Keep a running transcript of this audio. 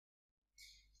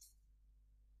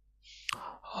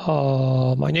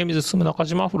My name is Susumu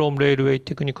Nakajima from Railway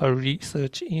Technical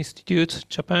Research Institute,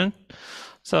 Japan.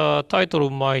 The title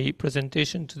of my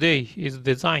presentation today is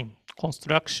Design,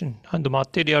 Construction, and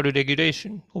Material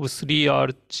Regulation of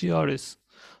 3R GRS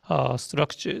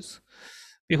structures.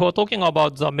 Before talking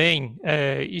about the main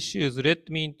issues, let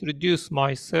me introduce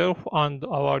myself and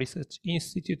our research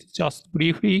institute just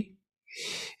briefly.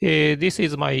 This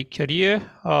is my career.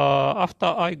 After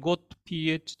I got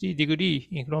PhD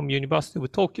degree from University of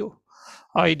Tokyo,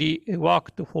 I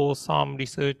worked for some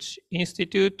research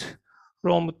institute.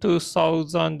 From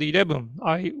 2011,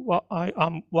 I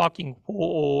am working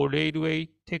for Railway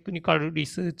Technical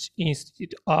Research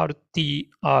Institute,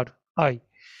 RTRI.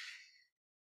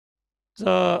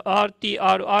 The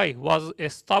RTRI was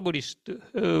established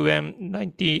when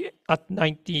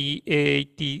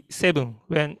 1987,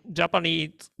 when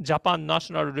Japan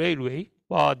National Railway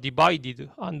were divided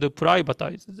and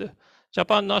privatized.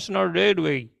 Japan National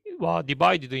Railway were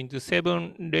divided into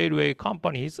 7 railway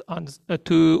companies and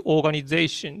 2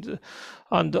 organizations.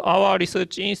 And our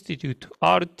research institute,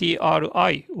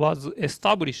 RTRI, was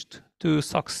established to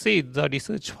succeed the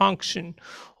research function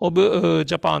of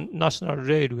Japan National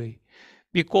Railway.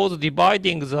 Because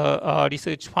dividing the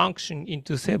research function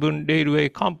into 7 railway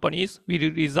companies will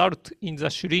result in the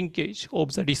shrinkage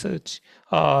of the research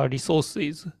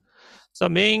resources. The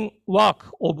main work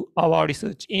of our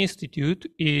research institute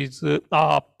is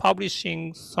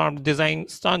publishing some design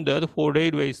standard for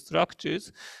railway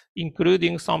structures,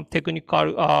 including some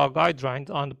technical guidelines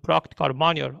and practical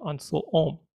manual and so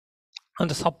on,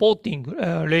 and supporting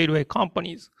railway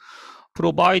companies,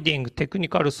 providing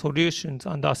technical solutions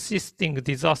and assisting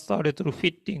disaster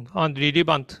retrofitting and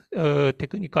relevant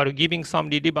giving some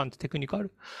relevant technical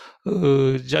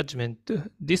judgment.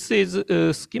 This is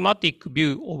a schematic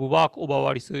view of work of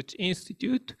our research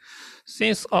institute.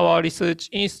 Since our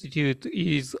institute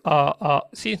is a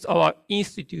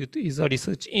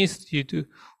research institute,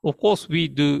 of course we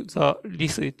do the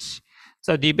research.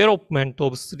 The development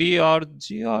of 3R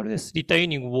GRS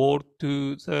retaining wall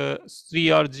to the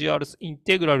 3R GRS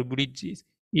integral bridges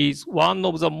is one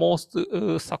of the most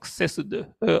successful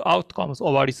outcomes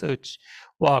of our research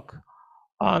work.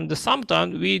 And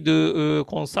sometimes we do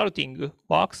consulting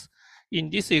works.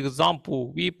 In this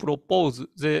example, we propose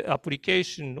the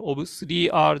application of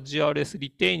 3R GRS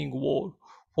retaining wall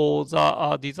for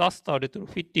the disaster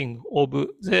retrofitting of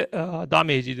the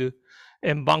damaged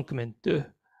embankment.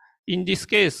 In this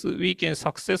case, we can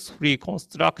successfully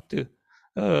construct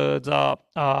the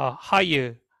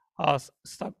higher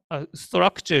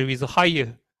structure with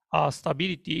higher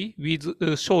stability with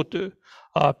a shorter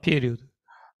period.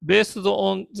 Based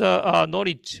on the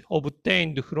knowledge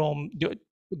obtained from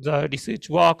the research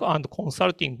work and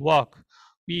consulting work,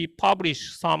 we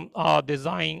publish some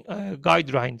design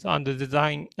guidelines and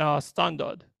design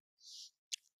standard.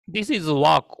 This is the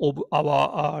work of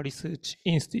our research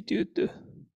institute.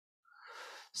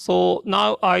 So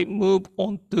now I move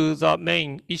on to the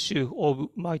main issue of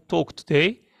my talk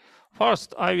today.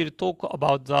 First, I will talk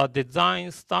about the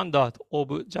design standard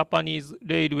of Japanese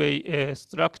railway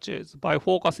structures by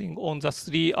focusing on the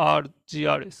 3R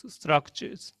GRS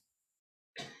structures.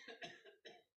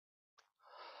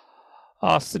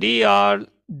 3R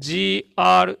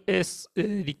GRS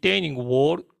retaining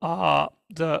wall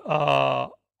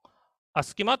a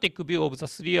schematic view of the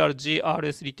 3R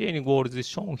GRS retaining wall is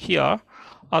shown here.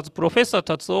 As Professor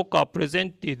Tatsuoka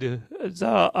presented,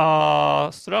 the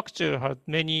structure has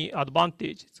many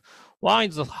advantages. One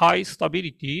is the high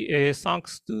stability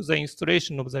thanks to the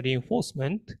installation of the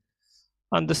reinforcement.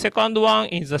 And the second one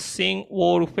is the thin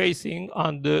wall facing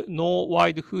and no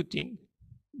wide footing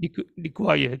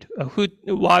required.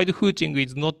 Wide footing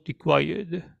is not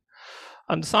required.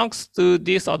 And thanks to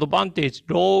this advantage,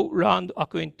 low land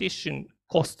acquisition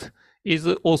cost is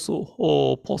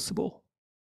also possible.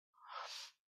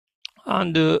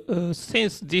 And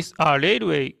since this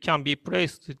railway can be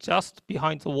placed just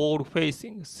behind the wall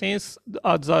facing, since the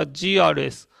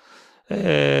GRS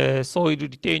soil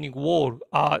retaining wall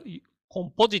are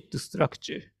composite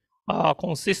structure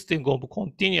consisting of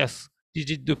continuous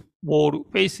rigid wall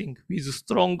facing with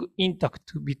strong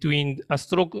intact with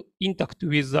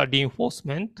the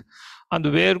reinforcement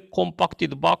and well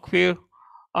compacted backfill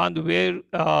and well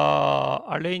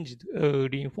arranged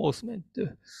reinforcement.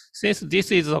 Since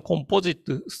this is a composite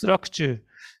structure,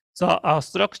 the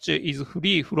structure is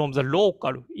free from the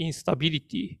local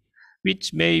instability,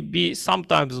 which may be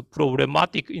sometimes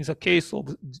problematic in the case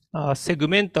of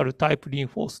segmental type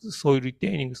reinforced soil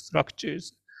retaining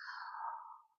structures.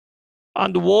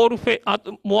 And more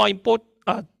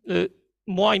important,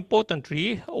 more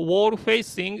importantly, wall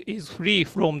facing is free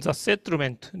from the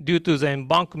settlement due to the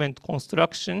embankment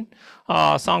construction,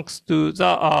 thanks to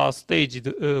the staged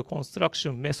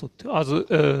construction method as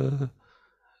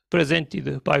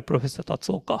presented by Professor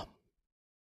Tatsuoka.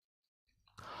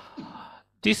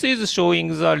 This is showing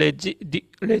the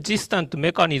resistant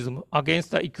mechanism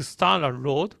against the external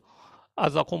load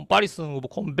as a comparison of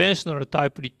conventional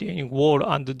type retaining wall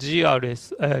and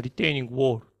GRS retaining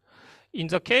wall. In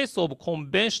the case of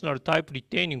conventional type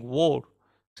retaining wall,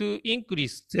 to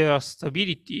increase their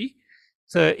stability,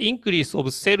 the increase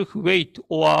of self-weight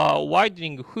or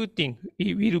widening footing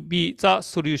will be the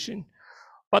solution.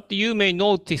 But you may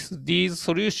notice these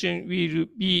solutions will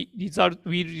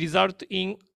result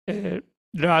in a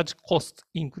large cost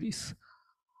increase.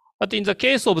 But in the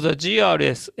case of the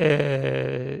GRS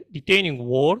retaining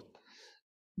wall,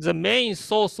 the main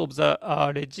source of the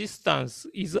resistance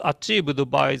is achieved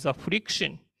by the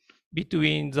friction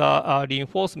between the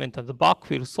reinforcement and the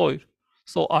backfill soil.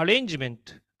 So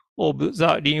arrangement of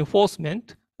the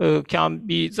reinforcement can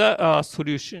be the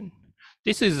solution.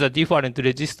 This is a different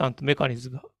resistance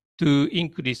mechanism to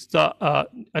increase the,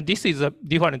 this is a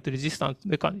different resistance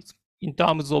mechanism in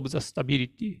terms of the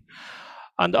stability.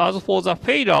 And as for the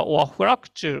failure or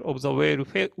fracture of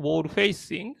the wall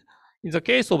facing, in the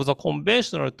case of the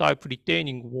conventional type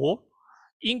retaining wall,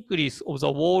 increase of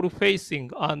the wall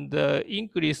facing and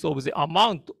increase of the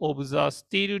amount of the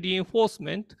steel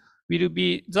reinforcement will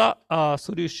be the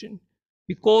solution.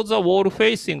 Because the wall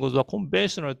facing of the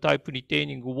conventional type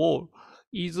retaining wall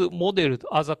is modeled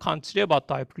as a cantilever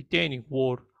type retaining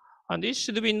wall. And it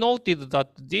should be noted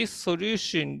that this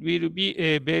solution will be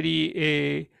a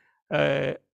very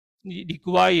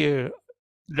require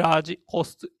large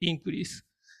cost increase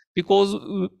because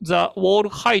the wall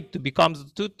height becomes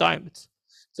 2 times.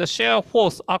 The shear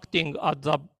force acting at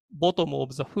the bottom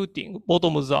of the footing,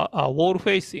 bottom of the wall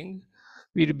facing,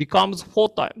 will become 4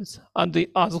 times. And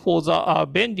as for the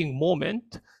bending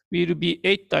moment, will be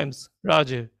 8 times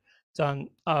larger than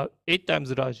 8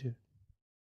 times larger.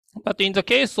 But in the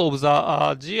case of the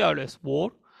GRS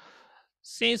wall,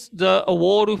 since the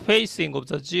wall facing of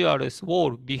the GRS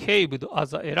wall behaved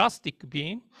as an elastic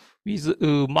beam with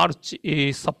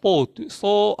multi support,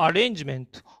 so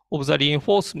arrangement of the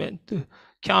reinforcement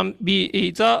can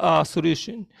be the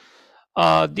solution.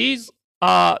 These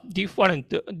are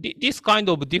different. This kind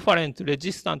of different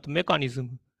resistant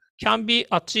mechanism can be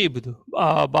achieved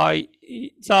by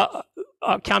the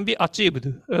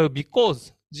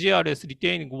because GRS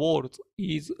retaining walls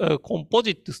is a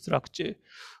composite structure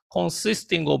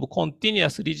consisting of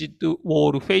continuous rigid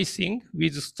wall facing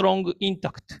with strong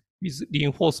intact with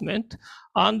reinforcement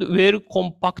and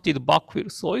well-compacted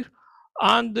backfill soil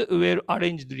and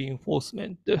well-arranged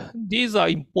reinforcement. These are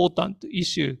important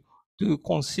issues to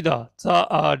consider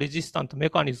the resistant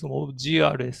mechanism of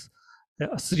GRS,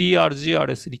 3R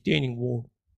GRS retaining wall.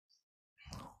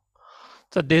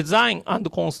 The design and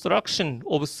construction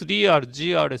of 3R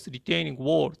GRS retaining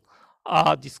walls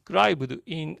are described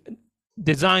in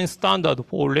design standard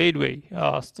for railway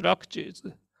structures.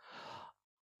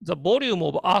 The volume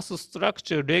of earth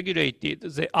structure regulated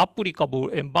the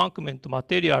applicable embankment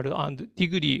material and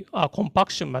degree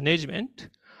compaction management.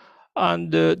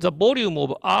 And the volume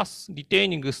of earth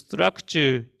retaining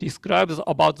structure describes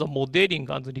about the modeling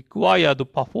and required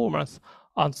performance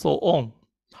and so on.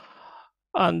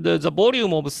 And the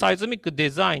volume of seismic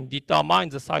design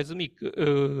determines the seismic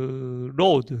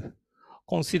load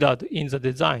considered in the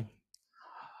design.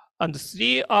 And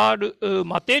 3R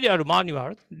material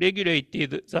manual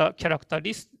regulated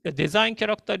the design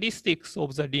characteristics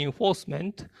of the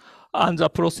reinforcement and the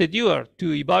procedure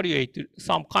to evaluate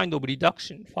some kind of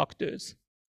reduction factors.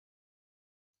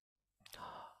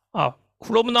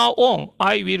 From now on,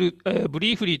 I will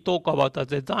briefly talk about the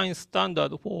design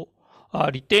standard for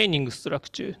retaining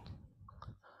structure.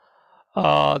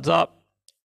 The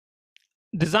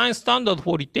design standard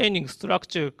for retaining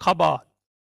structure cover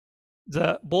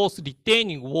the both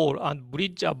retaining wall and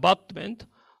bridge abutment,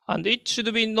 and it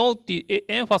should be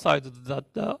emphasized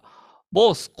that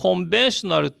both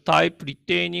conventional type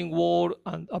retaining wall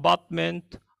and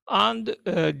abutment and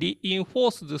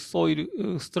reinforced soil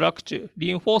structure,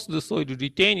 reinforced soil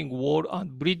retaining wall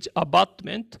and bridge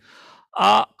abutment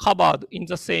are covered in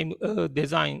the same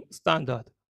design standard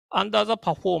under the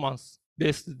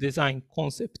performance-based design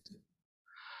concept.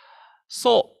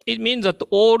 So it means that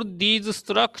all these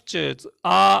structures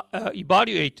are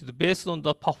evaluated based on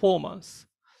the performance.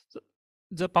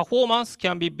 The performance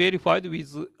can be verified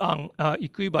with an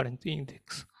equivalent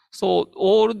index. So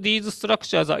all these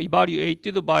structures are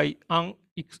evaluated by an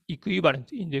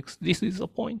equivalent index. This is the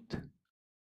point.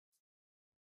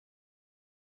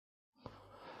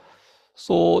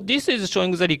 So this is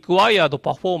showing the required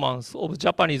performance of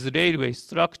Japanese railway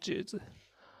structures.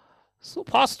 So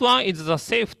first one is the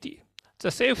safety.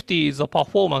 The safety is the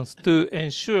performance to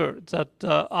ensure that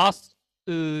the earth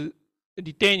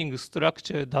retaining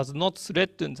structure does not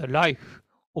threaten the life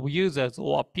of users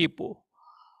or people.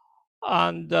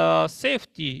 And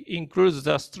safety includes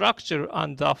the structure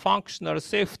and the functional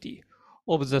safety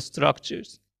of the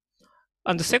structures.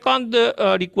 And the second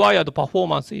required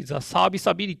performance is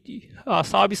serviceability.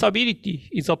 Serviceability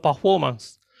is a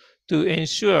performance to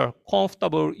ensure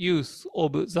comfortable use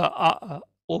of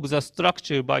the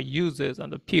structure by users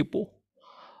and the people.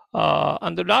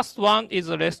 And the last one is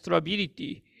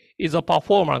restaurability, is a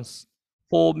performance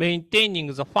for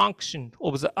maintaining the function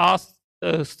of the earth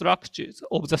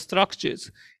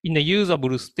structures in a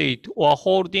usable state or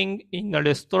holding in a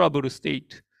restorable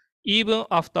state, even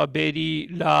after very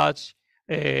large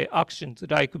actions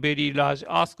like very large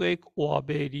earthquake or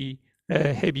very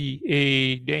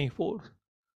heavy rainfall.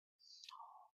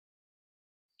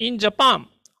 In Japan,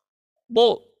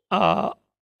 both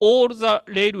all the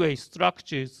railway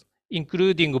structures,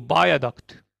 including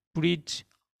viaduct, bridge,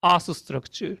 earth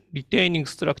structure, retaining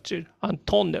structure, and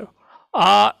tunnel,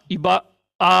 are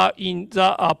in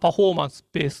the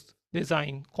performance-based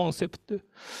design concept.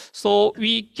 So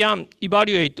we can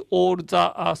evaluate all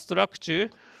the structure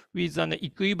with an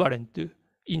equivalent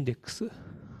index.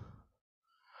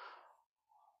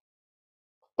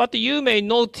 But you may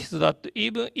notice that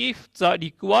even if the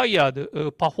required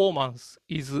performance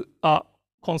is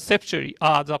conceptually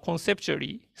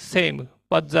same,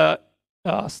 but the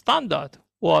standard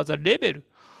or the level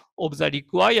of the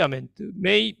requirement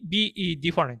may be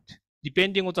different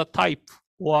depending on the type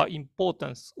or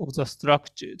importance of the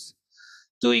structures.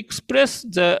 To express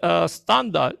the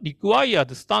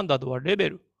required standard or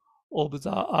level of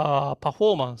the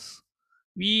performance,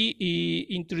 we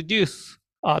introduce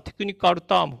a technical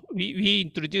term. We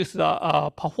introduce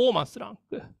the performance rank.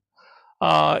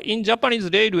 In Japanese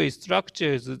railway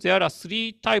structures, there are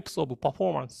three types of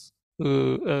performance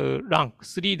rank,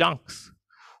 three ranks.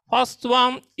 First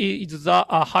one is the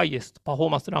highest,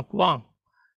 performance rank 1,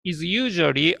 is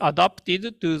usually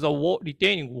adapted to the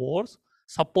retaining walls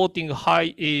supporting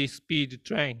high-speed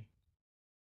train.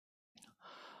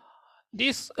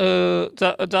 This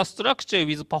the structure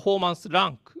with performance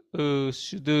rank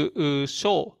should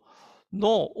show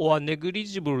no or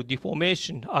negligible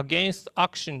deformation against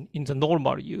action in the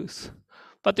normal use.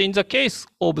 But in the case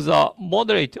of the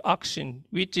moderate action,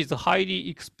 which is highly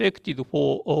expected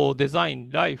for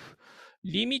design life,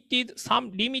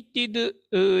 some limited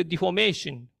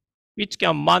deformation, which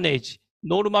can manage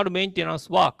normal maintenance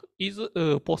work, is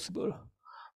possible.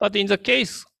 But in the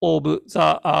case of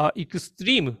the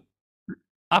extreme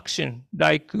action,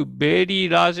 like very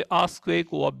large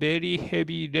earthquake or very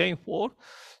heavy rainfall,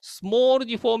 small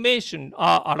deformation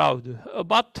are allowed,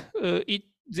 but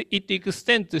its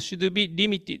extent should be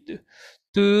limited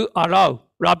to allow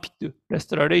rapid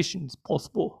restorations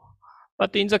possible.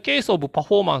 But in the case of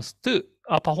performance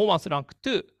rank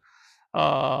 2,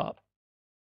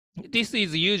 this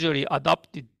is usually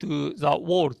adapted to the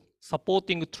wall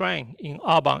supporting train in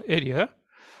urban area,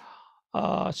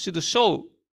 should show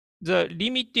the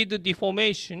limited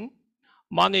deformation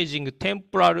managing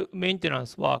temporal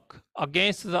maintenance work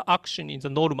against the action in the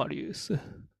normal use.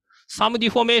 Some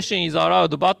deformation is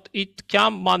allowed, but it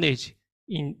can manage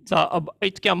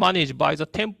by the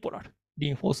temporal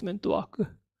reinforcement work.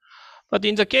 But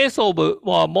in the case of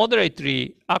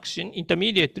moderately action,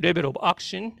 intermediate level of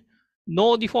action,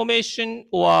 no deformation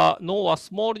or no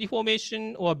small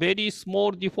deformation or very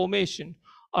small deformation,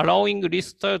 allowing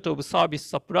restart of service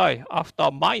supply after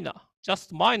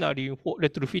just minor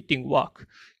retrofitting work.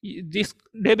 This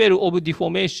level of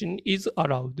deformation is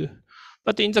allowed.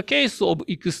 But in the case of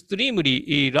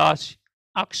extremely large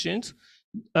actions,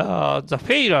 the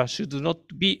failure should not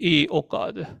be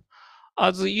occurred.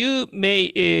 As you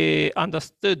may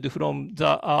understood from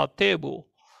the table,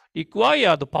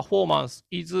 required performance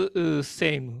is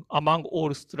same among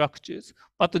all structures,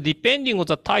 but depending on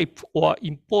the type or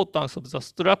importance of the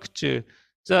structure,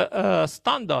 the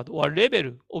standard or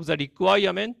level of the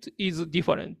requirement is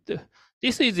different.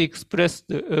 This is expressed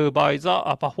by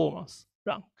the performance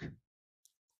rank.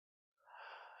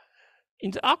 In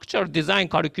the actual design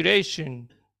calculation,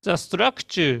 the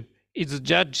structure is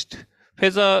judged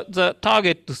whether the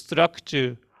target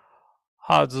structure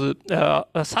has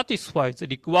satisfied the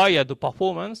required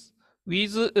performance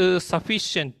with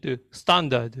sufficient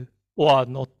standard or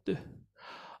not.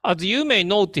 As you may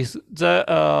notice,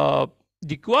 the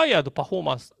required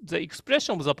performance, the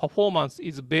expression of the performance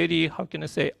is very,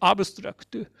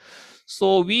 abstract.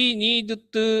 So we need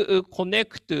to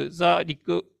connect the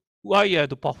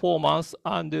required performance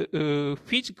and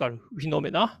physical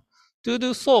phenomena. To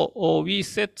do so, we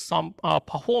set some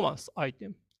performance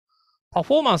item.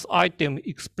 Performance item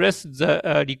express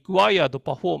the required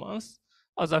performance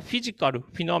as a physical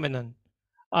phenomenon,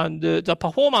 and the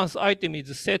performance item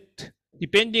is set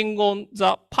depending on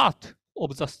the part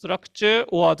of the structure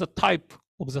or the type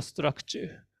of the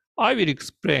structure. I will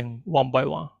explain one by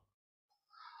one.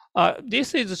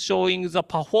 This is showing the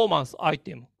performance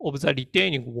item of the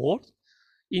retaining wall.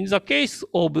 In the case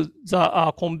of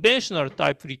the conventional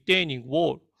type retaining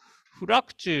wall,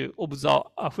 fracture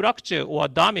or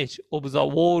damage of the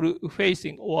wall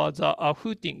facing or the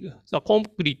footing, the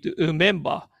concrete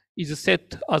member is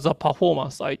set as a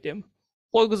performance item.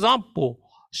 For example,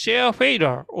 shear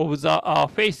failure of the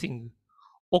facing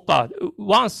occurred.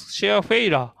 Once shear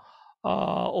failure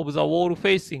of the wall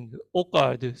facing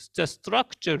occurred, the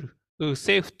structural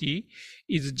safety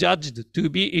is judged to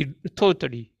be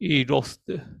totally lost.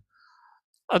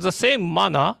 At the same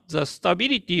manner, the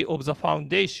stability of the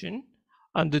foundation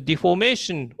and the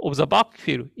deformation of the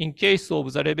backfill in case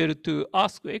of the level 2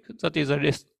 earthquake, that is,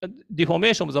 a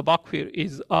deformation of the backfill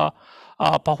is a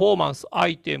performance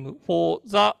item for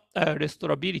the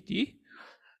restorability,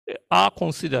 are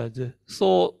considered.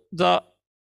 So the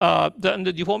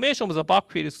deformation of the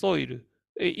backfill soil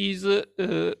is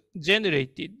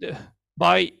generated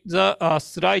by the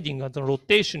sliding and the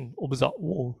rotation of the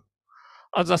wall.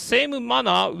 At the same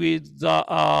manner with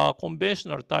the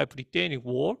conventional type retaining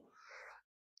wall,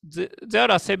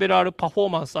 there are several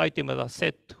performance items that are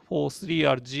set for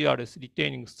 3R GRS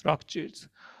retaining structures.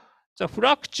 The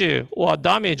fracture or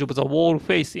damage of the wall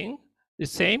facing the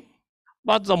same,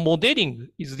 but the modeling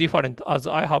is different, as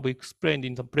I have explained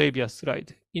in the previous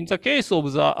slide. In the case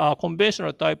of the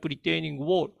conventional type retaining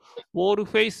wall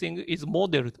facing is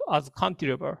modeled as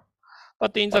cantilever.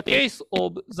 But in the case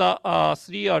of the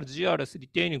 3R GRS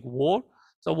retaining wall,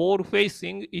 the wall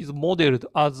facing is modeled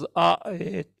as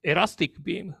an elastic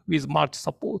beam with multi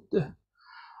support.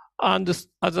 And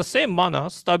at the same manner,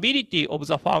 stability of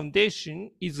the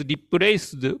foundation is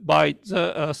replaced by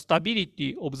the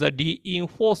stability of the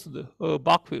reinforced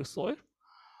backfill soil.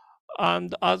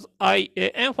 And as I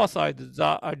emphasized,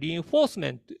 the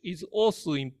reinforcement is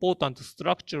also important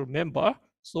structural member.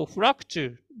 So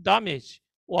fracture, damage,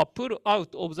 or pull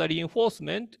out of the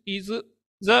reinforcement is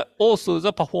also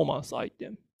the performance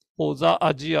item for the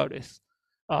GRS,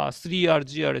 3R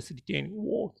GRS retaining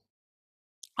wall.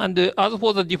 And as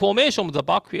for the deformation of the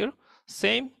backfill,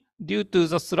 same, due to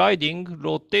the sliding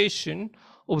rotation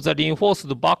of the reinforced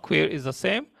backfill is the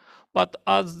same, but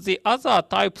as the other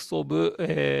types of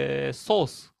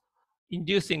source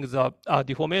inducing the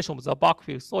deformation of the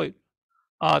backfill soil,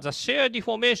 the shear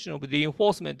deformation of the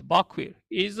reinforcement backfill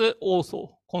is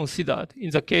also considered in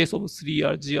the case of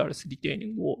 3R GRS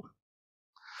retaining wall.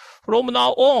 From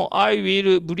now on, I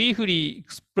will briefly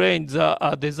explain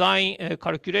the design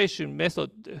calculation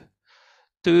method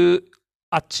to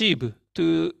achieve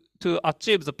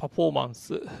the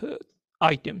performance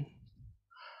item.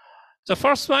 The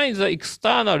first one is the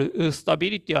external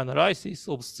stability analysis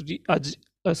of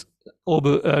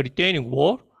retaining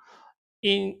wall.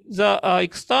 In the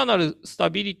external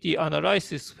stability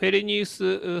analysis,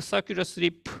 Frenius circular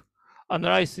slip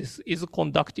analysis is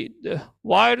conducted,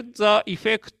 while the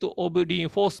effect of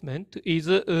reinforcement is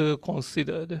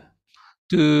considered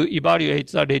to evaluate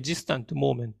the resistant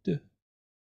moment.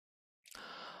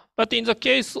 But in the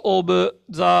case of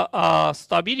the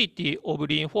stability of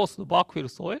reinforced backfill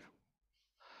soil,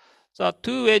 the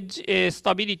two-edge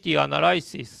stability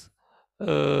analysis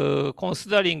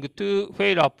considering two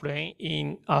failure plane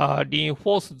in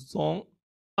reinforced zone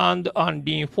and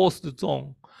unreinforced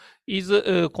zone is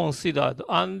considered,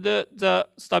 and the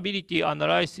stability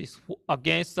analysis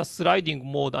against the sliding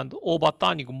mode and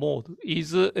overturning mode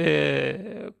is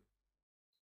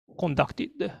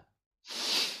conducted.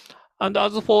 And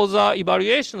as for the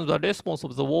evaluation of the response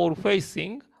of the wall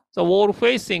facing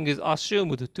is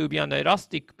assumed to be an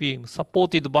elastic beam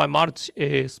supported by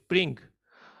multi-spring,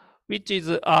 which is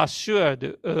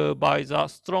assured by the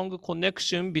strong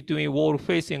connection between wall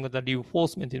facing and the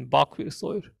reinforcement in backfill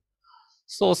soil.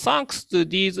 So thanks to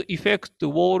these effects,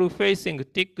 wall facing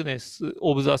thickness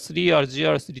of the 3R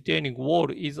GRS retaining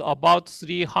wall is about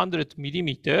 300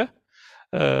 millimeter.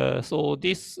 So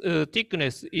this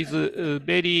thickness is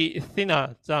very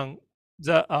thinner than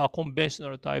the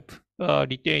conventional type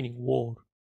retaining wall.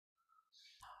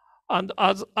 And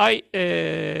as I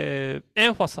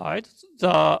emphasized,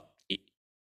 the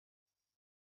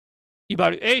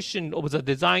evaluation of the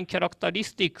design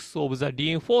characteristics of the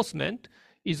reinforcement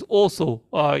is also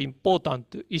an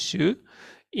important issue.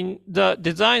 In the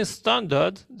design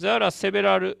standard, there are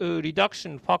several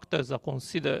reduction factors are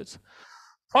considered.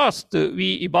 First,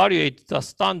 we evaluate the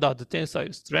standard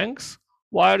tensile strength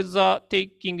while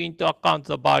taking into account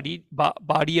the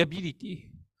variability.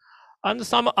 And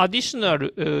some additional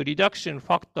reduction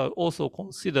factor also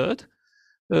considered.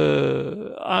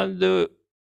 And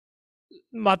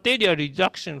material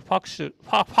reduction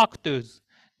factors,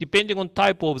 depending on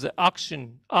type of the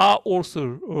action, are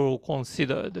also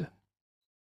considered.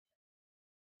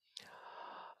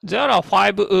 There are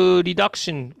 5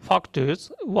 reduction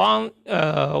factors. One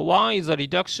is a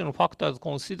reduction factors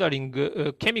considering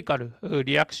chemical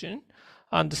reaction.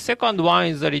 And the second one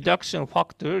is a reduction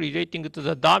factor relating to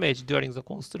the damage during the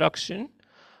construction.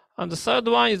 And the third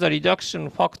one is a reduction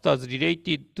factors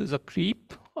related to the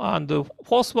creep. And the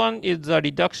fourth one is the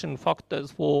reduction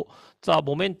factors for the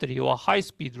momentary or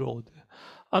high-speed load.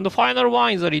 And the final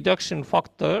one is a reduction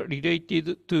factor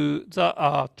related to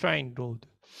the train load.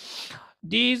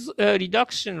 These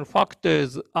reduction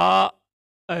factors are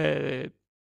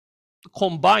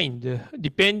combined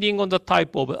depending on the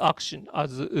type of action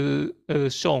as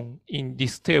shown in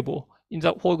this table.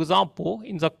 For example,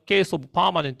 in the case of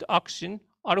permanent action,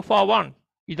 alpha 1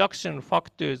 reduction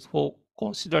factors for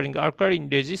considering alkaline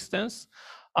resistance,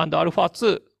 and alpha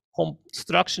 2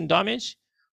 construction damage,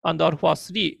 and alpha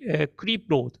 3 creep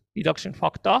load reduction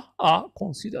factor are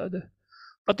considered.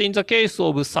 But in the case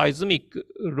of seismic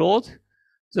load,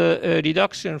 the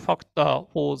reduction factor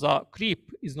for the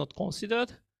creep is not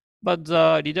considered, but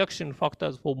the reduction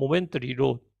factors for momentary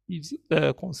load is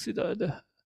considered.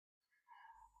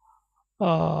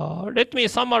 Let me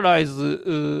summarize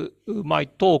my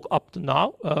talk up to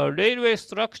now. Railway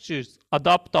structures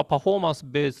adopt a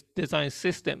performance-based design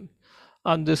system,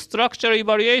 and the structural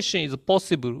evaluation is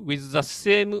possible with the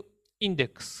same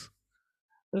index,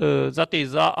 that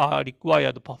is a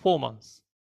required performance,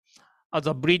 as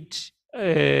a bridge,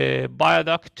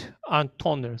 viaduct, and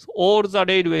tunnels. All the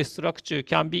railway structure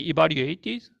can be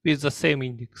evaluated with the same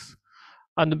index.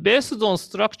 And based on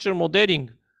structure modeling,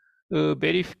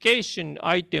 verification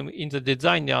item in the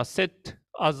design are set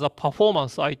as a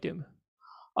performance item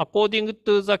according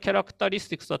to the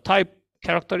characteristics, the type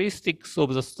characteristics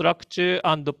of the structure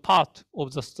and the part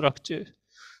of the structure.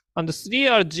 And the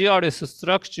 3R GRS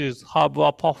structures have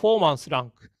a performance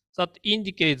rank that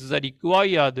indicates the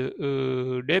required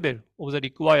level of the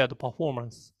required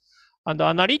performance. And the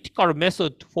analytical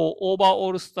method for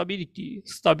overall stability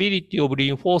of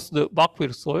reinforced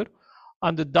backfill soil,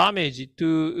 and the damage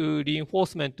to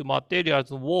reinforcement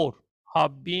materials wall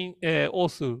have been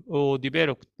also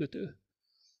developed.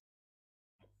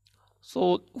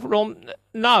 So from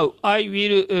now, I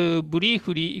will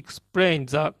briefly explain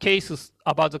the cases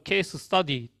about the case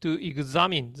study to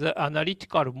examine the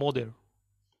analytical model.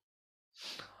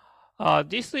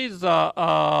 This is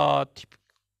a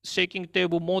shaking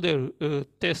table model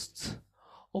test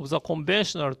of the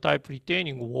conventional type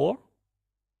retaining wall.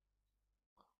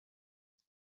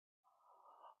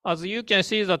 As you can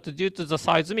see that due to the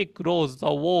seismic loads,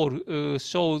 the wall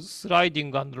shows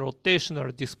sliding and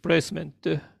rotational displacement.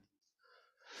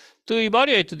 To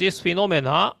evaluate this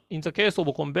phenomena, in the case of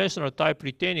a conventional type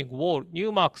retaining wall,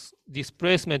 Newmark's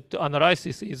displacement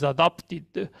analysis is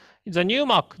adopted. In the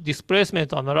Newmark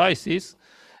displacement analysis,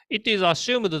 it is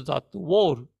assumed that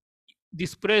wall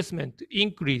displacement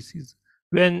increases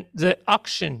when the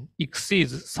action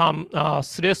exceeds some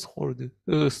threshold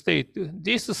state.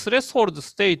 This threshold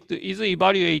state is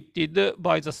evaluated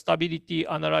by the stability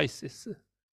analysis.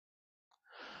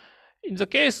 In the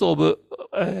case of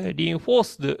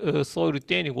reinforced soil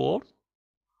retaining wall,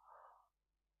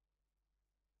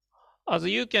 as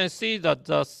you can see that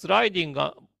the sliding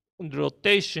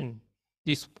rotation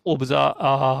of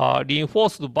the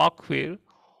reinforced backfill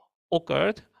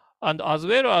occurred, and as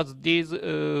well as these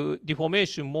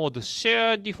deformation modes,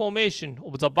 shear deformation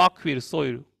of the backfill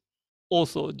soil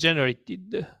also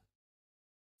generated.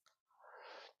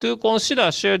 To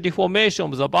consider shear deformation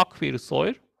of the backfill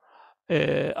soil,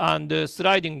 and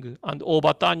sliding and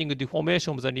overturning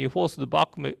deformation of the reinforced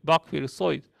backfill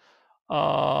soil,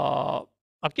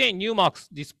 again, Newmark's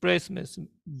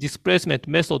displacement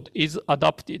method is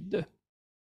adopted.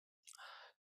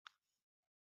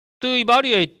 To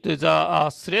evaluate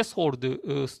the threshold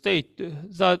state,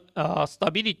 the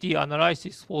stability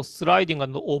analysis for sliding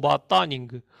and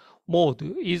overturning mode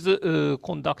is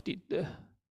conducted.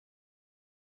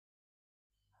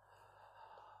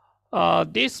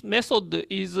 This method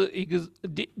is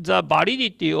the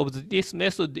validity of this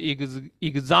method is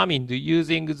examined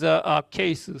using the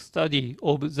case study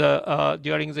of the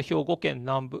during the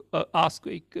Hyogoken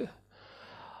earthquake.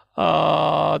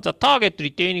 The target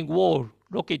retaining wall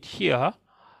located here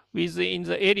within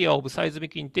the area of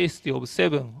seismic intensity of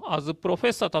 7. As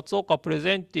Professor Tatsuoka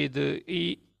presented,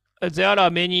 there are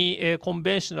many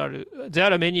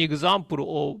examples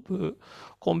of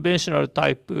conventional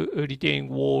type retaining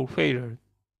wall failure.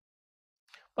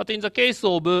 But in the case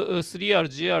of 3R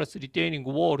GR's retaining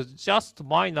walls, just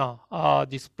minor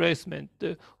displacement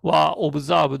were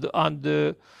observed,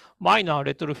 and minor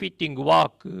retrofitting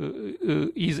work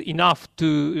is enough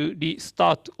to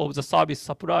restart of the service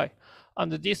supply.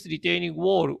 And this retaining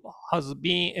wall has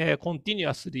been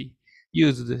continuously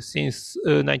used since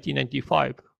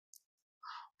 1995.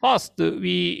 First,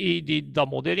 we did the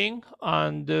modeling,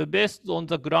 and based on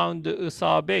the ground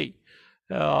survey,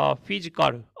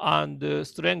 physical and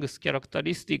strength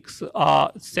characteristics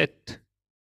are set.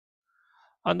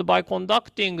 And by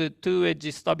conducting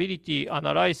two-edge stability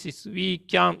analysis, we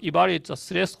can evaluate the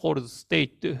threshold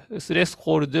state,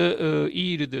 threshold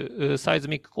yield,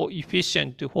 seismic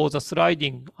coefficient for the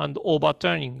sliding and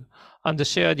overturning and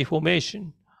shear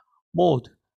deformation mode.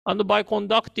 And by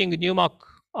conducting Newmark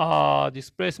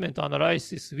displacement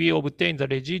analysis, we obtain the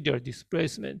residual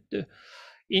displacement.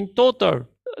 In total,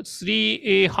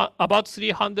 about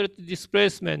 300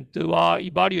 displacement were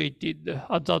evaluated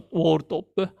at the wall top.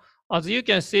 As you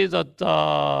can see that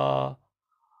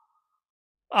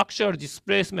actual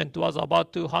displacement was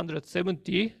about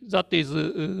 270. That is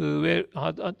where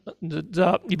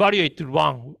the evaluated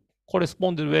one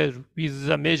corresponded well with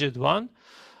the measured one.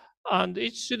 And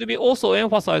it should be also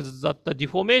emphasized that the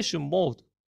deformation mode,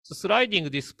 the sliding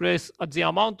displacement, the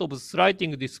amount of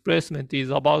sliding displacement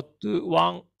is about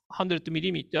 100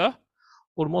 millimeter,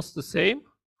 almost the same.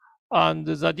 And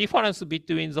the difference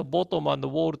between the bottom and the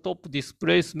wall top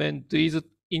displacement is,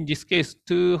 in this case,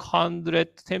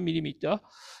 210 millimeter.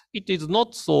 It is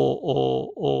not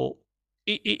so,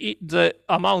 the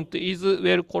amount is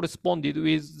well corresponded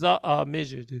with the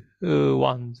measured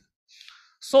ones.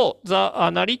 So the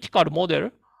analytical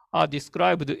model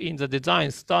described in the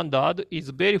design standard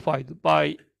is verified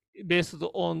based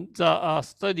on the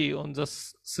study on the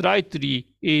slightly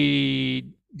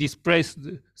displaced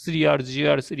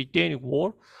 3RGR's retaining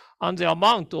wall and the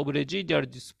amount of residual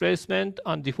displacement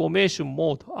and deformation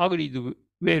mode agreed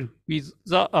well with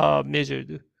the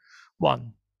measured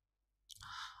one.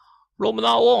 From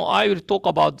now on, I will talk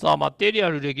about the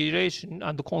material regulation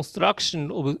and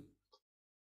construction of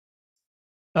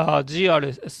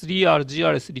 3R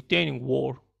GR's retaining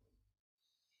wall.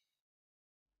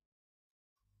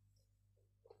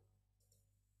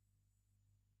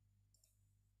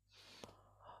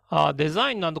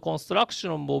 Design and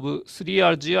construction of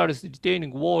 3R GR's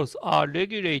retaining walls are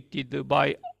regulated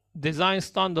by design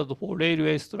standard for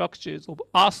railway structures of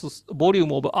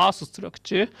volume of earth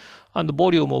structure and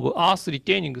volume of earth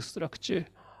retaining structure.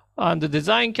 And the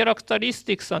design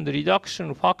characteristics and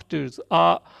reduction factors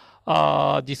are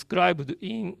described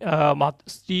in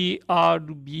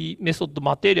 3RB method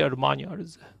material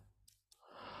manuals.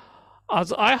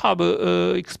 As I have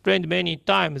explained many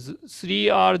times,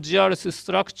 3RGR's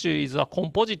structure is a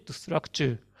composite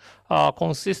structure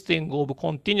consisting of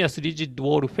continuous rigid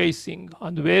wall facing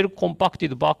and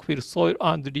well-compacted backfill soil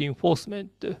and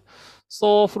reinforcement.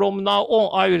 So from now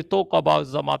on, I will talk about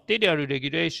the material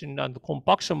regulation and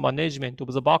compaction management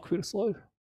of the backfill soil.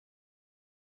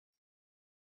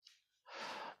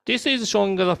 This is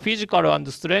showing the physical and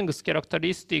strength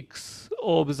characteristics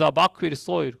of the backfill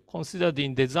soil considered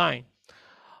in design.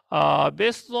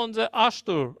 Based on the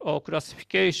Ashton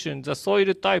classification, the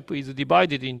soil type is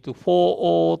divided into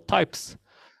 4 types.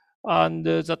 And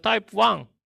the type 1,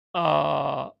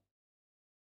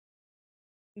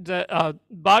 the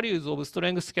values of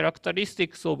strength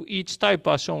characteristics of each type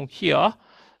are shown here.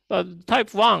 But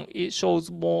type 1, it shows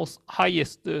most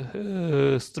highest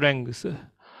strength.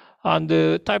 And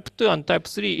type 2 and type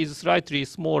 3 is slightly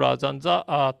smaller than the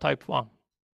type 1.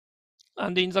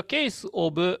 And in the case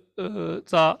of the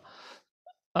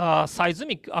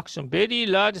seismic action, very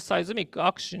large seismic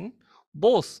action,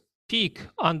 both peak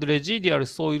and residual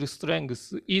soil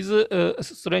strengths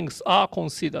are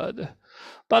considered.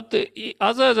 But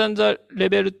other than the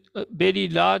level very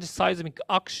large seismic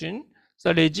action,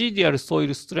 the residual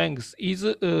soil strength is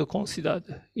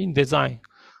considered in design.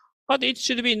 But it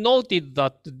should be noted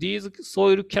that these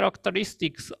soil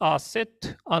characteristics are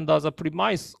set under the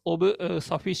premise of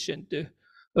sufficient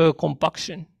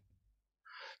compaction.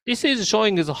 This is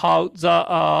showing how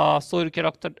the soil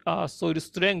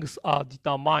strengths are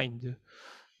determined.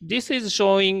 This is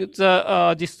showing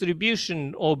the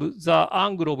distribution of the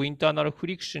angle of internal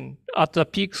friction at the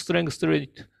peak strength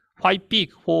rate, phi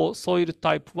peak for soil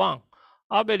type 1,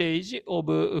 average of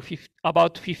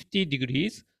about 50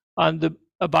 degrees, and the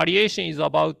variation is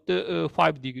about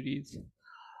 5 degrees.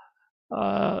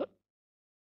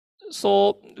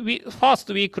 So first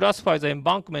we classify the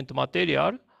embankment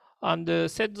material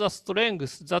and set the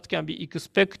strength that can be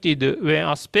expected when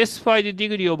a specified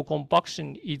degree of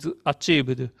compaction is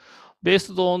achieved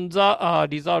based on the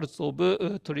results of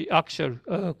triaxial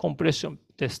compression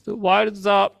test, while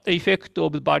the effect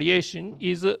of variation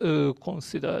is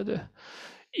considered.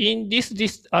 In this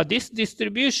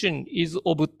distribution is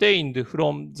obtained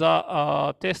from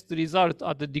the test result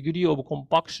at the degree of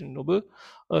compaction of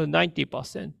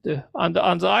 90%. And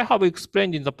as I have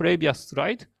explained in the previous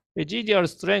slide, residual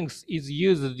strength is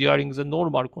used during the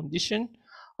normal condition,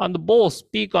 and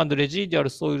both peak and residual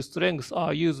soil strengths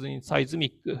are used in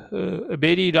seismic,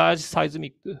 very large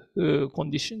seismic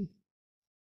condition.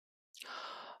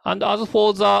 And as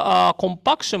for the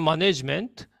compaction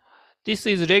management, this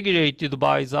is regulated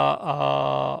by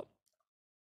the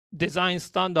design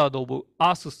standard of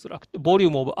earth structure,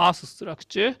 volume of earth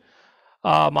structure.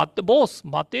 Both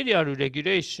material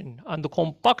regulation and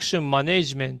compaction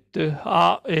management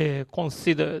are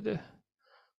considered.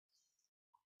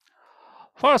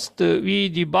 First, we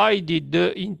divided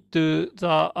into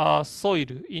the soil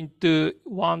into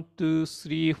 1, 2,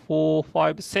 3, 4,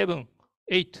 5, 7,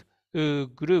 8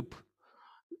 group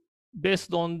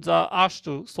based on the ash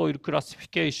soil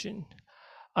classification.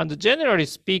 And generally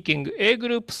speaking, A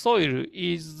group soil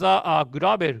is the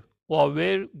gravel or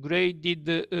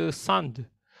well-graded sand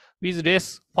with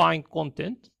less fine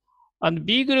content. And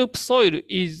B group soil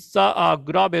is the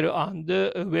gravel and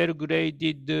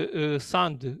well-graded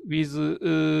sand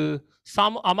with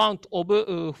some amount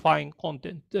of fine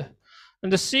content.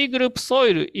 And the C group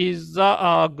soil is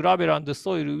the gravel and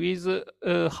soil with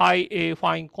high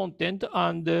fine content,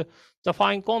 and the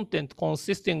fine content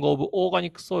consisting of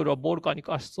organic soil or volcanic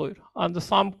ash soil. And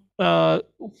some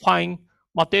fine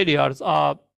materials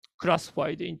are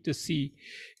classified into C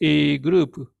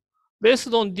group.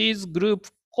 Based on these group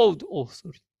code,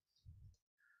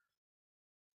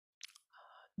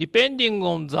 depending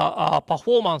on the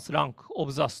performance rank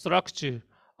of the structure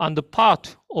and the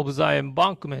part of the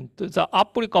embankment, the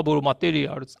applicable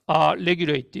materials are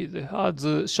regulated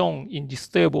as shown in this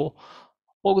table.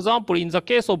 For example, in the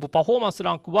case of performance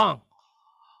rank 1,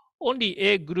 only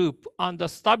A group and the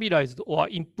stabilized or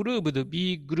improved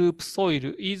B group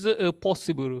soil is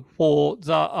possible for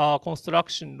the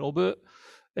construction of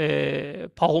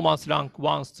performance rank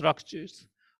 1 structures.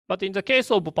 But in the case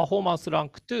of performance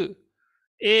rank 2,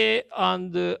 A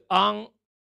and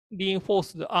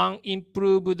unreinforced,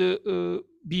 unimproved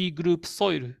B group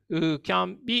soil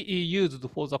can be used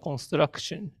for the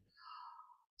construction.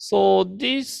 So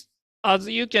this, as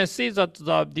you can see, that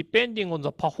depending on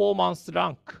the performance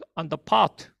rank and the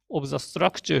part of the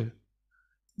structure,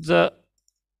 the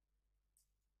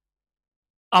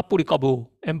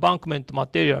applicable embankment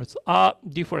materials are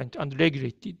different and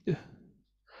regulated.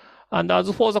 And as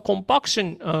for the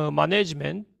compaction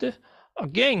management,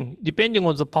 again, depending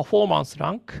on the performance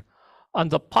rank and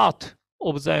the part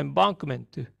of the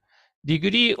embankment,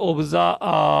 degree of the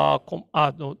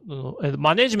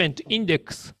management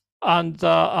index and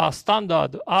the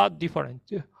standard are different.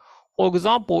 For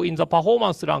example, in the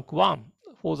performance rank 1,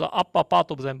 for the upper part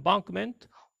of the embankment,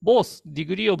 both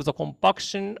degree of the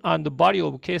compaction and the value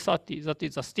of K30, that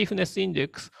is the stiffness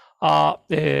index, are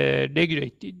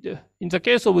regulated. In the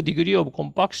case of degree of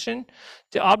compaction,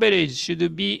 the average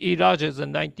should be larger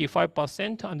than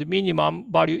 95%, and the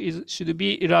minimum value should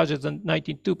be larger than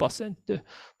 92%.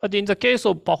 But in the case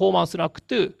of performance rank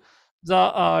 2,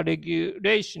 the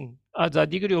regulation, the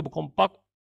degree of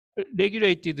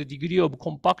regulated degree of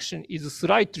compaction is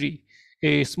slightly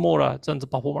smaller than the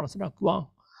performance rank 1.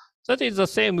 That is the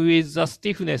same with the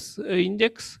stiffness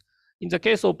index. In the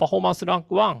case of performance rank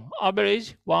 1,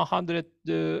 average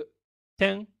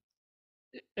 110,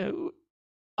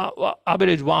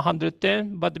 average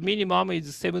 110, but the minimum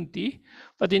is 70.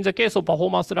 But in the case of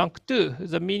performance rank 2,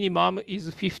 the minimum is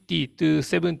 50 to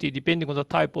 70, depending on the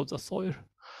type of the soil.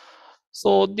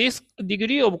 So this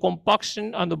degree of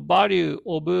compaction and the value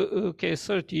of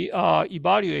K30 are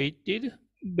evaluated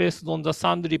based on the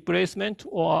sand replacement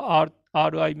or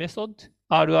RRI method,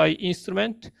 RRI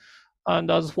instrument.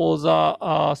 And as for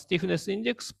the stiffness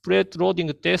index, plate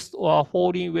loading test or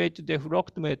falling weight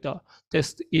deflectometer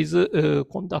test is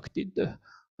conducted.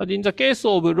 But in the case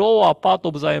of lower part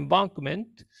of the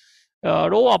embankment,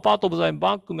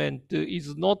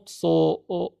 is not so,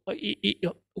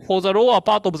 for the lower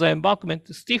part of the embankment,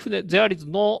 stiffness, there is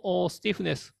no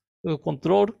stiffness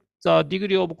control. The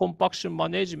degree of compaction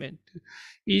management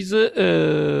is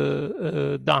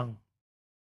done.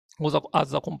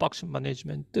 as the compaction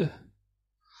management.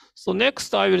 So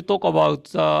next, I will talk about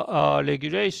the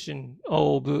regulation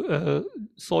of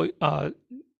soil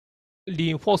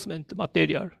reinforcement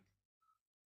material.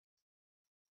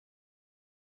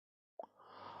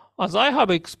 As I have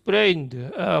explained,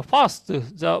 first,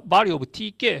 the value of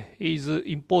Tk is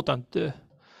important.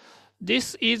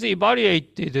 This is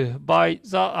evaluated by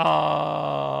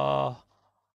the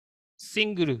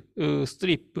single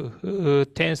strip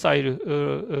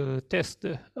tensile test,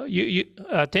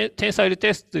 tensile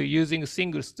test using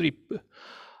single strip.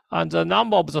 And the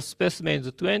number of the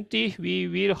specimens 20, we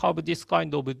will have this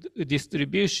kind of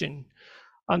distribution.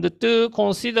 And to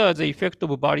consider the effect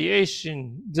of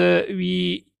variation,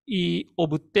 we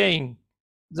obtain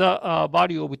the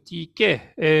value of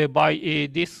Tk by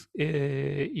this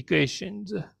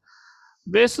equations.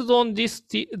 Based on this,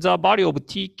 the value of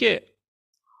Tk,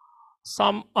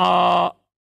 some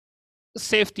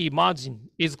safety margin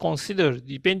is considered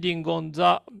depending on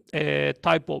the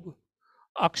type of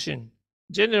action.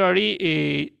 Generally,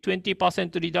 a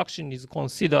 20% reduction is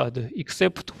considered,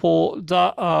 except for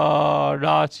the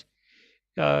large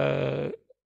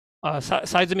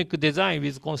seismic design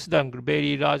with considering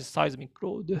very large seismic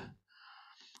load.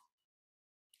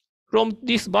 From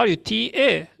this value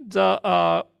Ta,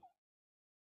 the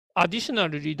additional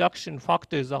reduction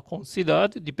factors are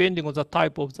considered depending on the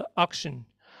type of the action.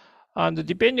 And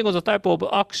depending on the type of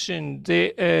action,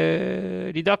 the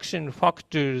reduction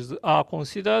factors are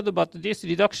considered, but these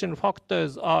reduction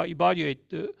factors are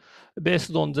evaluated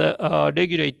based on the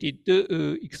regulated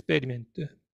experiment.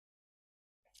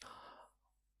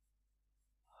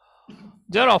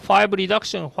 There are 5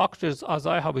 reduction factors, as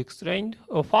I have explained.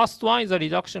 First one is a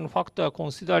reduction factor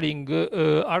considering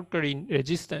alkaline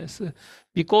resistance,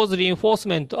 because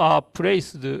reinforcements are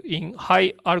placed in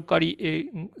high alkali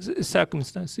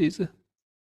circumstances.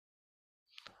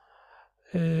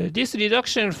 This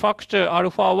reduction factor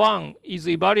alpha 1 is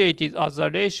evaluated as a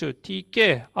ratio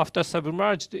Tk after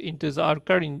submerged into the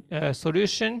alkaline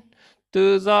solution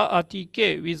to the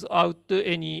Tk without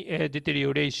any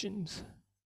deteriorations.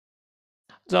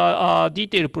 The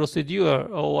detailed procedure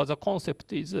or the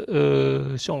concept is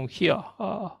shown here.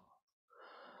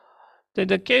 Then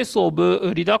the case of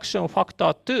reduction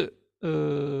factor 2,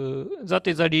 that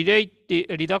is a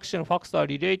reduction factor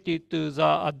related to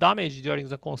the damage during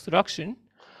the construction,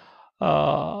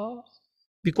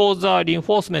 because the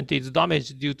reinforcement is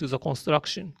damaged due to the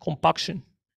compaction.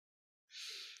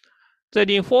 The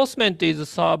reinforcement is,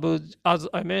 as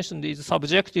I mentioned, is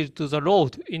subjected to the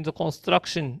load in the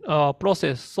construction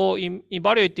process. So in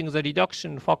evaluating the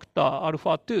reduction factor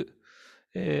alpha 2,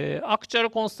 actual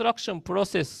construction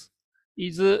process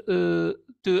is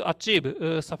to achieve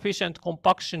sufficient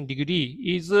compaction degree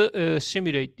is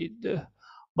simulated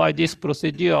by this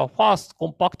procedure. First,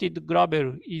 compacted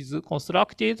gravel is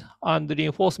constructed and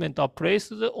reinforcement are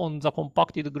placed on the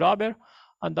compacted gravel,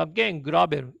 and again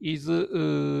gravel is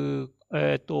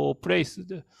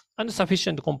placed and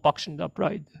sufficient compaction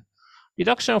applied.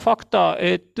 Reduction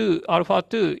factor 2, alpha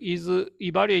 2 is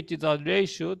evaluated as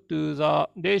ratio to the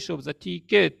ratio of the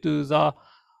Tk to the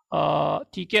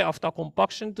Tk after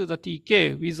compaction to the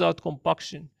Tk without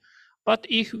compaction. But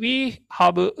if we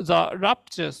have the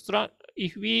rupture,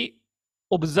 if we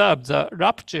observe the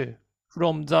rupture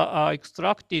from the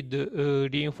extracted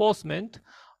reinforcement,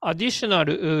 additional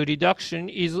reduction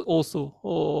is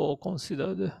also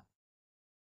considered.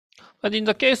 But in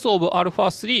the case of alpha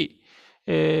 3,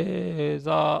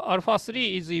 the alpha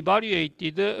 3 is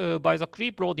evaluated by the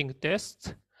creep loading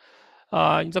test.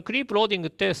 In the creep loading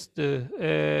test,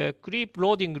 creep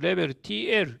loading level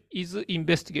TL is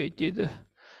investigated.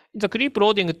 In the creep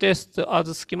loading test, as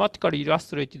schematically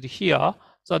illustrated here,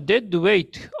 the dead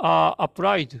weight are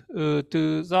applied to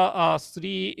the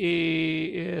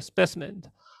 3 specimens,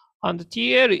 and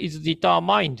TL is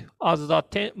determined as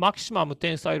the maximum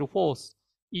tensile force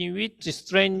in which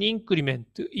strain increment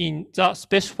in the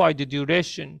specified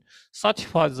duration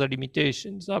satisfies the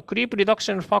limitations. The creep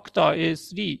reduction factor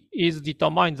A3 is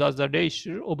determined as the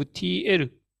ratio of TL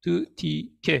to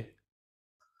Tk.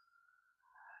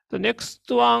 The next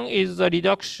one is the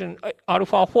reduction,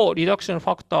 alpha 4 reduction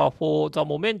factor for the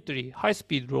momentary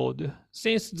high-speed load.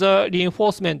 Since the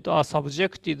reinforcements are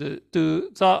subjected to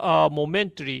the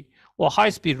momentary or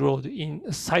high-speed load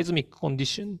in seismic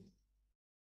condition.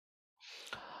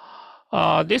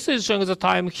 This is showing the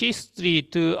time history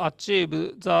to achieve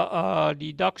the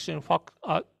reduction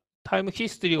time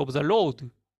history of the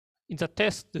load in the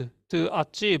test to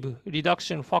achieve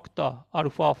reduction factor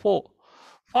alpha 4.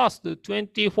 First,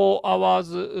 24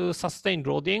 hours sustained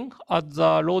loading at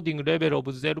the loading level of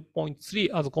 0.3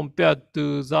 as compared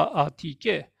to the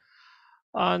Tk.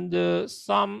 And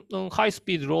some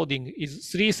high-speed loading is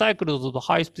 3 cycles of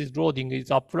high-speed loading is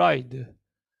applied.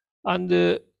 And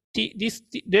this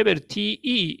level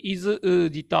TE is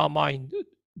determined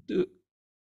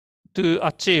to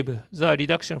achieve the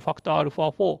reduction factor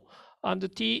alpha 4.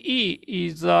 And TE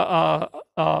is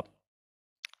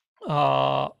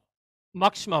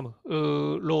maximum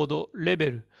load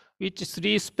level, which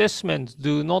 3 specimens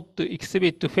do not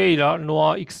exhibit failure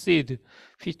nor exceed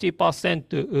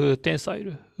 50%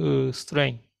 tensile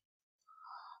strain.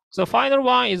 The final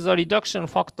one is the reduction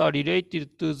factor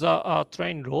related to the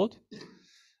train load.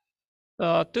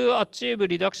 To achieve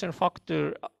reduction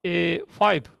factor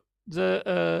A5,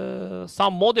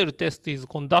 some model test is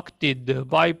conducted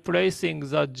by placing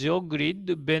the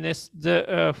geogrid beneath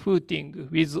the footing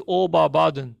with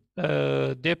overburden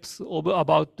depth of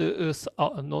about,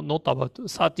 not about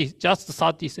 30, just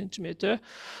 30 centimeter,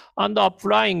 and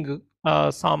applying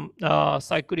some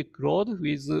cyclic load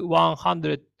with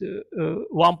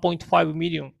 1.5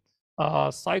 million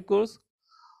cycles.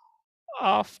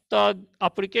 After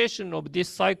application of this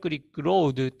cyclic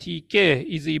load, Tk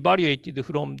is evaluated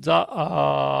from the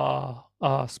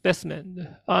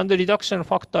specimen, and the reduction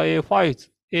factor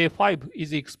A5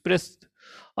 is expressed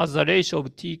as the ratio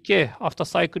of Tk after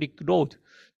cyclic load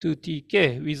to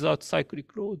Tk without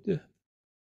cyclic load.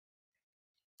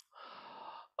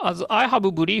 As I have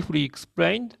briefly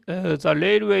explained, the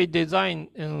railway design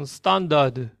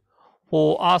standard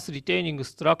for earth retaining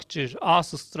structures,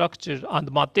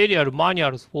 and material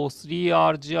manuals for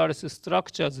 3RGRS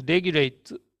structures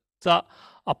regulate the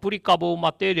applicable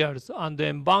materials and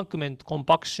embankment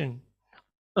compaction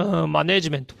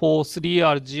management for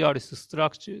 3RGRS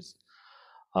structures.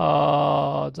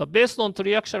 Based on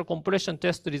triaxial compression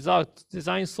test results,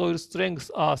 design soil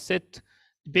strengths are set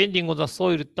depending on the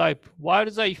soil type, while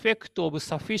the effect of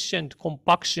sufficient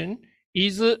compaction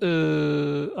is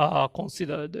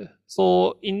considered.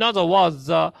 So in other words,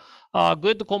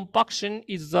 good compaction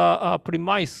is the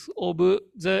premise of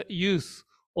the use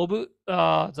of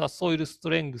the soil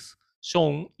strength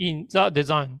shown in the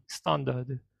design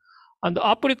standard. And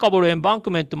applicable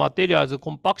embankment materials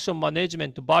compaction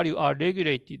management value are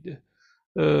regulated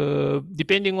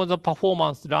depending on the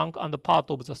performance rank and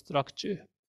part of the structure.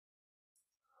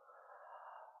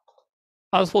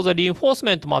 As for the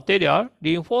reinforcement materials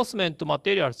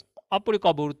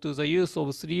applicable to the use of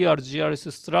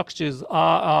 3RGRS structures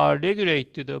are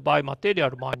regulated by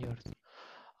material manuals.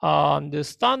 And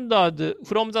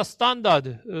from the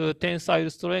standard tensile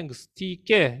strength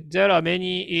Tk, there are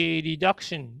many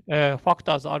reduction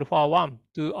factors alpha 1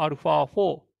 to alpha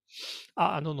 4.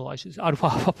 I should say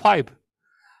alpha 5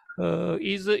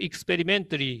 is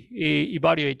experimentally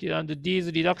evaluated, and these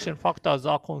reduction factors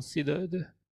are considered,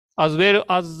 as well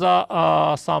as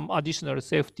some additional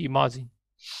safety margin.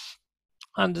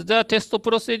 And the test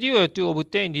procedure to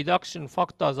obtain reduction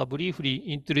factors are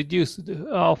briefly introduced.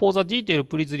 For the detail,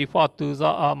 please refer to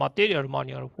the material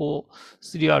manual for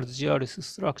 3RGRS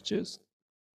structures.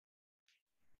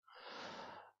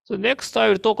 So next, I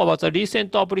will talk about the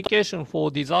recent application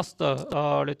for disaster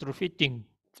retrofitting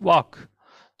work.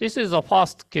 This is the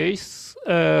first case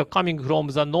coming from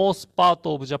the north part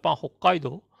of Japan,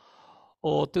 Hokkaido,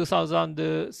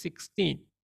 2016.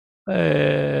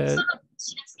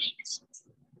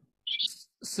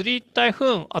 3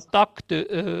 typhoons attacked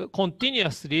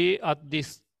continuously at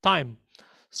this time.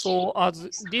 So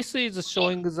as this is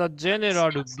showing the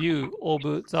general view of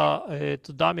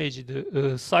the damaged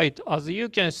site, as you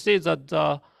can see that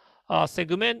the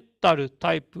segmental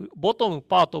type, bottom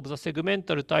part of the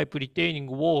segmental type retaining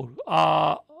wall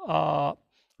are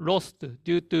lost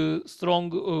due to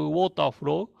strong water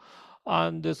flow.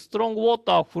 And the strong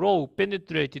water flow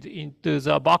penetrated into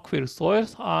the backfill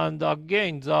soils, and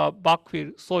again the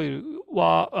backfill soil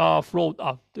were flowed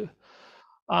out.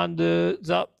 And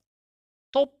the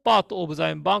top part of the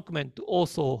embankment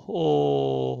also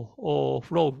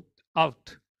flowed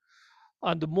out.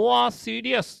 And more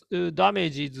serious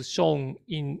damage is shown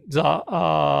in the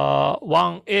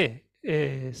 1A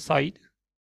side.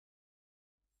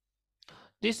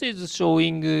 This is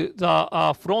showing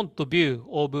the front view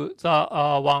of the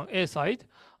 1A side.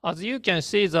 As you can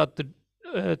see that the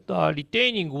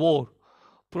retaining wall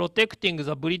protecting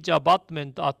the bridge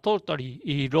abutment are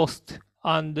totally lost.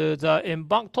 And the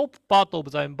top part of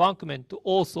the embankment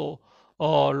also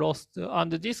lost.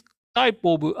 And this type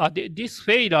of, this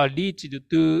failure reached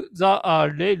to the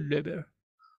rail level,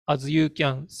 as you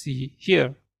can see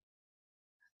here.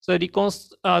 So the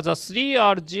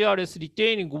 3RGRS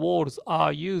retaining walls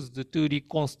are used to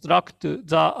reconstruct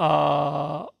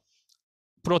the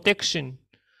protection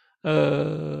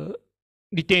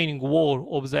retaining wall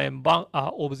of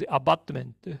the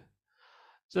abutment.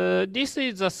 This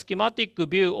is a schematic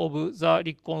view of the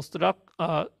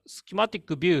schematic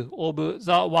view of the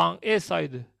 1A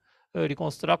side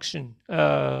reconstruction.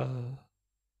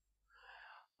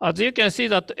 As you can see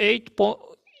that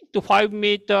 8.5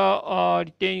 meter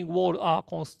retaining wall are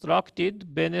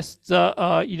constructed beneath the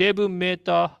 11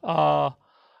 meter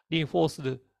reinforced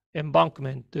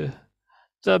embankment.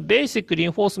 The basic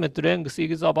reinforcement length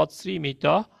is about 3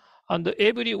 meter, and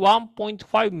every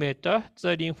 1.5 meter,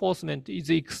 the reinforcement is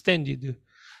extended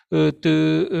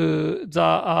to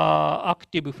the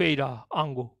active failure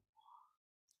angle.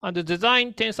 And the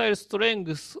design tensile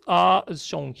strengths are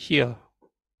shown here.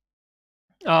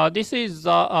 This is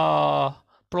the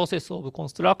process of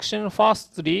construction.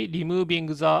 Firstly, removing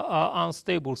the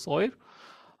unstable soil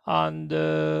and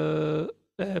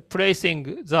placing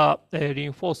the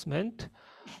reinforcement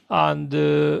and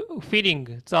filling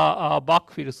the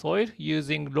backfill soil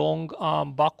using long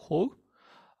arm backhoe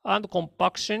and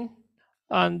compaction,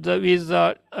 and with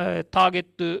a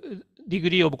target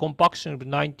degree of compaction of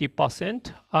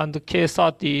 90%, and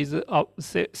K30 is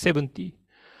 70.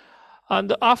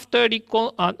 And after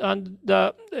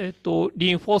the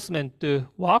reinforcement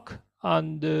work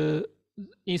and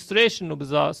installation of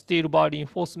the steel bar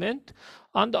reinforcement,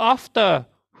 and after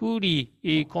fully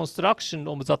construction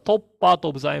of the top part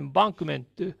of the embankment,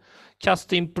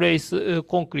 cast in place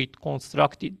concrete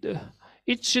constructed.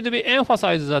 It should be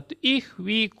emphasized that if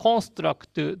we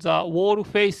construct the wall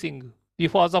facing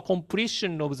before the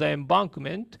completion of the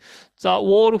embankment, the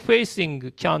wall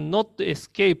facing cannot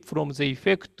escape from the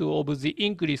effect of the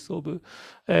increase of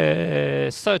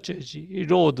surcharge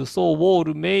load, so wall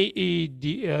may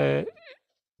be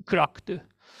cracked.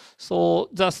 So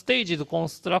the staged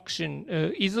construction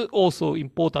is also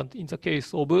important in the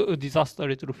case of disaster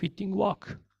retrofitting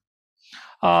work.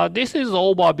 This is an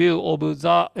overview of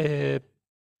the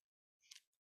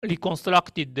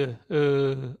reconstructed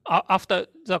after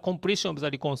the completion of the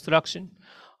reconstruction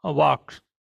work.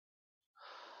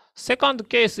 Second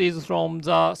case is from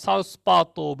the south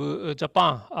part of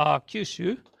Japan,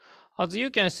 Kyushu. As you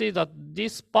can see that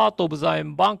this part of the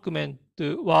embankment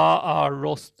were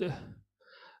lost,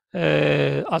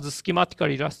 as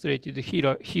schematically illustrated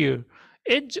here.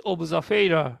 Edge of the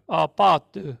failure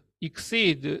part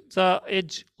exceed the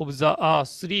edge of the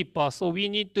sleeper, so we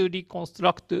need to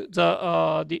reconstruct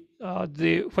the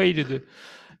failed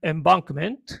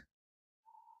embankment.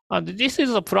 And this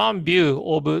is a plan view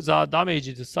of the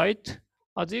damaged site.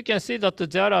 As you can see that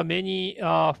there are many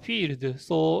fields.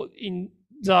 So in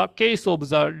the case of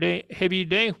the heavy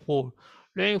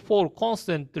rainfall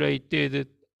concentrated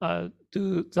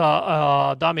to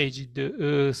the damaged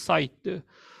site.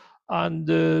 And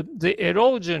the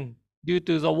erosion due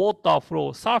to the water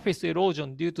flow, surface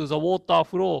erosion due to the water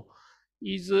flow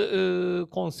is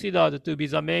considered to be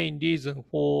the main reason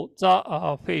for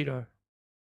the failure.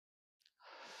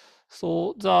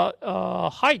 So the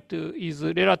height is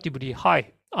relatively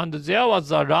high, and there was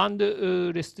a land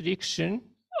restriction,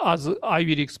 as I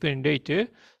will explain later.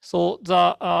 So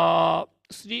the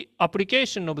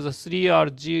application of the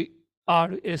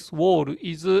 3RGRS wall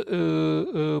is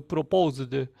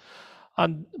proposed.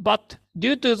 But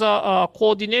due to the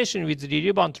coordination with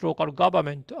relevant local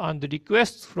government and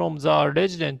requests from the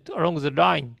resident along the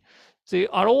line, the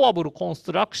allowable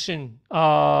construction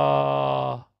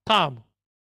term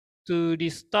to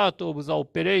restart of the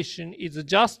operation is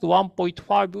just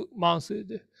 1.5 months.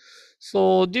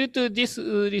 So due to this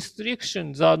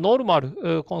restriction, the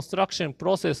normal construction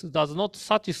process does not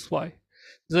satisfy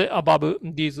the above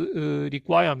these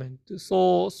requirements.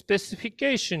 So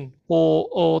specification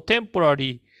for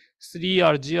temporary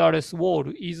 3RGRS wall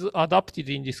is adapted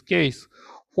in this case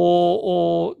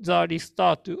for the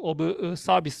restart of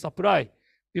service supply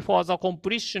before the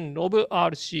completion of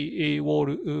RC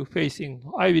wall facing.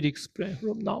 I will explain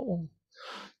from now on.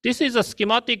 This is a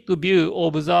schematic view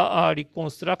of the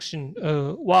reconstruction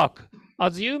work.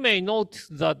 As you may notice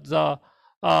that the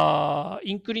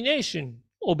inclination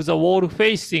of the wall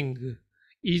facing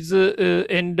is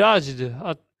enlarged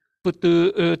up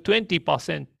to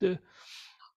 20%.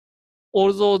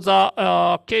 Although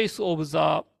the case of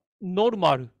the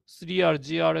normal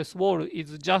 3RGRS wall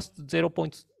is just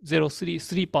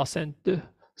 0.033%.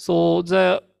 So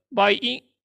by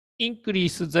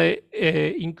increase the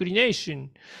inclination,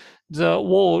 the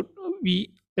wall the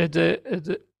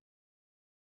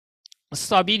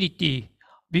stability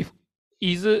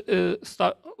is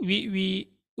we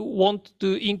want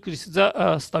to increase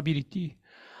the stability.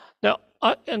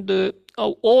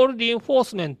 All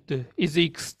reinforcement is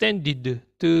extended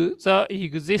to the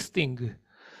existing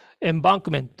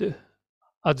embankment.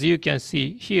 as you can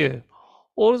see here.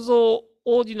 Although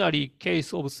ordinary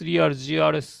case of 3R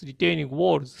GRS retaining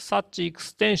walls, such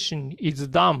extension is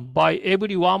done by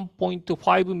every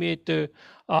 1.5 meter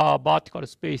vertical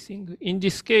spacing. In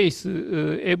this case,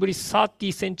 every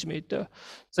 30 centimeter,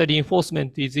 the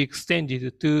reinforcement is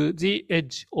extended to the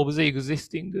edge of the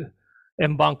existing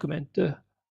embankment.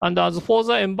 And as for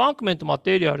the embankment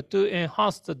material to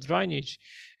enhance the drainage,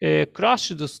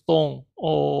 crushed stone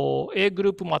or A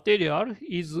group material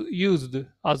is used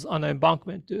as an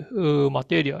embankment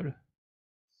material.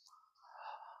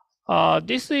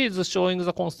 This is showing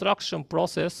the construction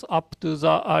process up to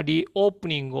the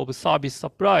reopening of service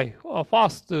supply.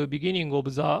 First, beginning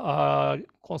of the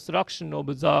construction of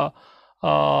the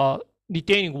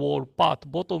retaining wall part,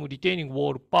 bottom retaining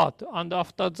wall part, and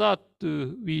after that,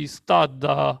 we start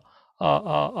the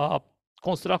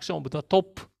construction of the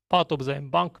top part of the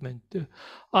embankment.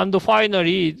 And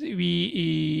finally,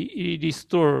 we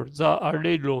restore the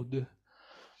railroad.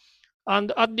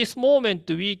 And at this moment,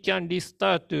 we can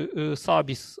restart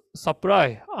service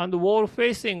supply. And wall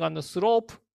facing and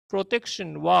slope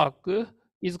protection work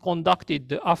is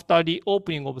conducted after the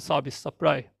opening of service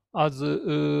supply, as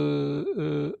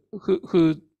the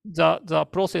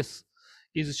process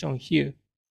is shown here.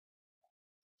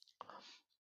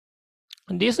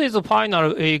 This is the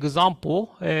final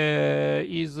example,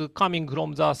 is coming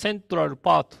from the central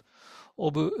part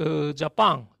of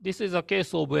Japan. This is a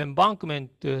case of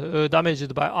embankment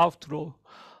damaged by outflow.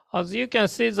 As you can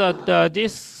see that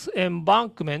this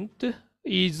embankment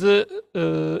is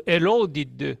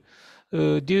eroded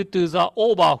due to the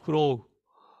overflow.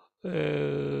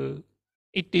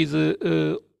 It is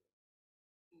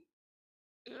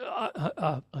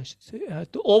I should say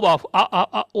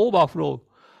overflow.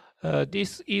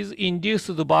 This is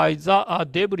induced by the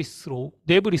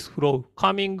debris flow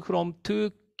coming from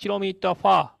 2 kilometers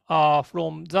far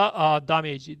from the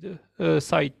damaged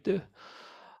site.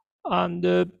 And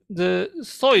the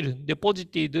soil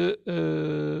deposited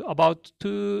about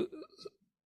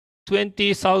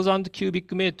 20,000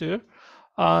 cubic meter,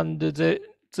 and the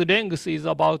length is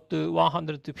about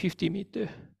 150 meters.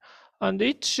 And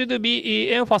it should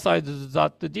be emphasized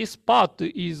that this part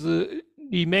is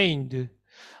remained,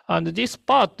 and this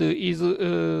part is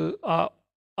a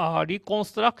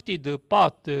reconstructed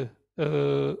part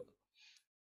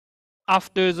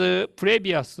after the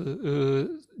previous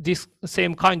this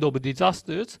same kind of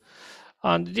disasters.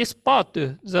 And this part,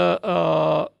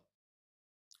 the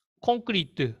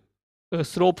concrete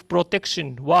slope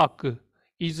protection work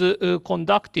is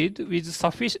conducted with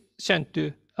sufficient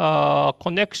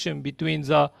connection between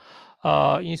the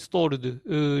installed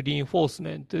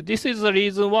reinforcement. This is the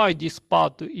reason why this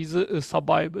part is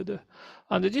survived.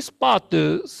 And this part,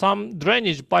 some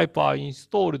drainage pipe are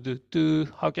installed to,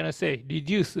 how can I say,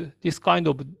 reduce this kind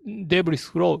of debris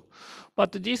flow.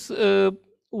 But this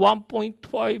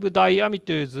 1.5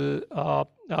 diameters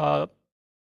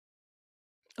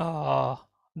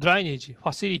drainage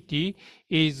facility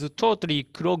is totally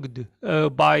clogged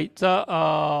by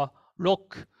the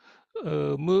rock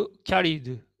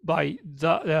carried by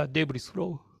the debris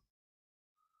flow.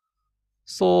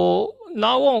 So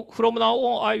from now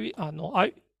on,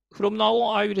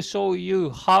 I will show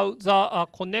you how the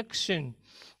connection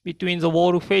between the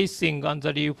wall facing and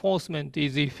the reinforcement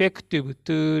is effective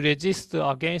to resist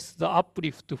against the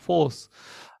uplift force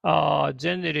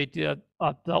generated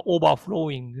at the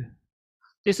overflowing.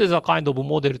 This is a kind of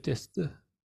model test.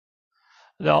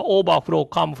 The overflow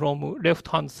comes from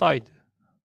left-hand side.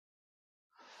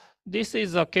 This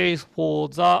is a case for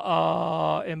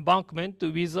the embankment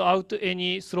without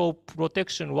any slope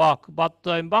protection work, but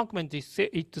the embankment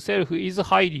itself is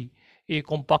highly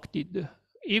compacted.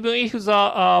 Even if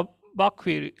the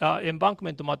backfill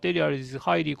embankment material is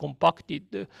highly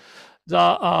compacted,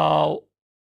 the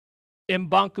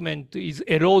embankment is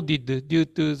eroded due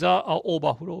to the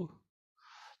overflow.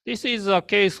 This is a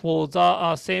case for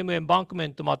the same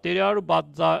embankment material,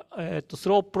 but the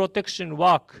slope protection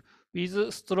work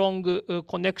with strong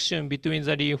connection between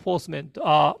the reinforcement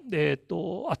are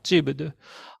achieved.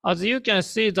 As you can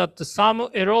see that some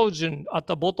erosion at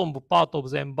the bottom part of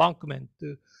the embankment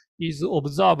is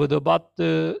observed, but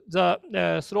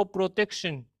the slope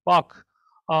protection work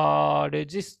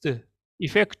resists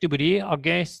effectively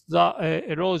against the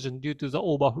erosion due to the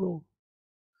overflow.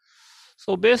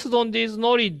 So based on these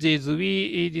knowledges,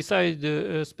 we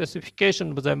decided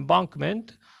specification of the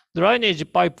embankment.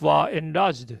 Drainage pipe were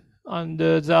enlarged, and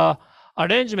the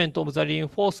arrangement of the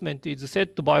reinforcement is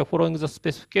set by following the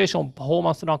specification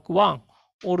performance rank 1,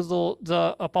 although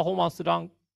the performance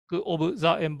rank of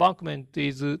the embankment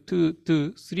is 2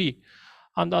 to 3.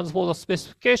 And as for the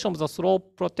specification of the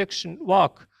slope protection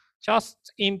work,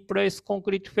 just in place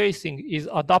concrete facing is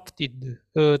adapted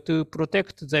to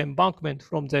protect the embankment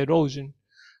from the erosion.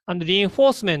 And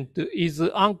reinforcement is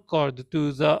anchored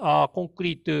to the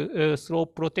concrete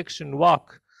slope protection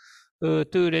work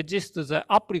to resist the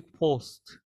uplift force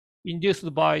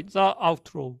induced by the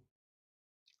outflow.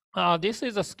 This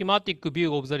is a schematic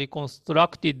view of the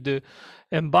reconstructed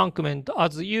embankment.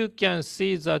 As you can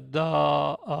see that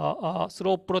the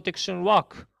slope protection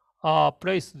work are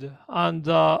placed and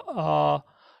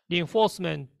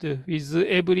reinforcement with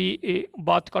every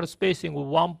vertical spacing of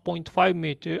 1.5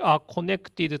 meter are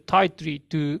connected tightly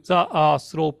to the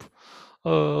slope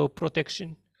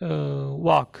protection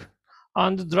work.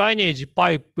 And drainage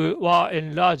pipe were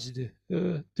enlarged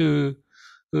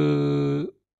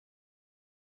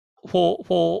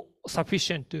for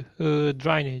sufficient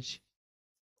drainage.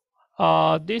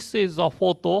 This is a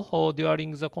photo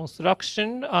during the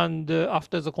construction and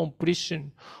after the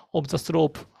completion of the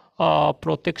slope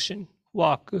protection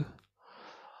work.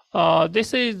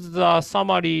 This is the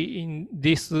summary in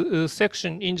this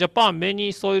section. In Japan,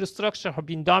 many soil structures have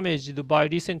been damaged by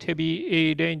recent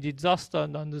heavy rain disaster,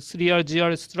 and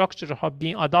 3RGR structures have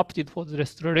been adapted for the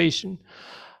restoration.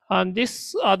 And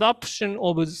this adoption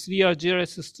of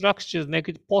 3RGRS structures make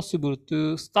it possible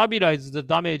to stabilize the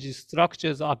damaged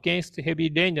structures against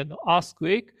heavy rain and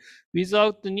earthquake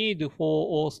without the need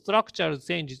for structural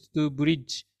changes to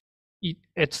bridge,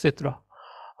 etc.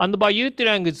 And by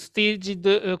utilizing staged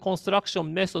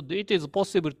construction method, it is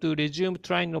possible to resume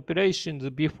train operations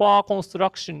before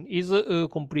construction is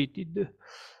completed.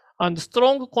 And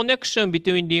strong connection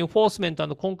between reinforcement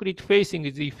and concrete facing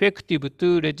is effective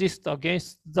to resist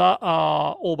against the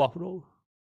overflow.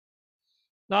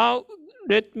 Now,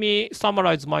 let me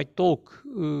summarize my talk.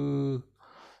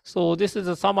 So this is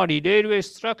a summary: railway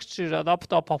structure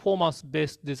adapter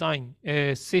performance-based design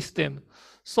system.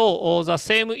 So the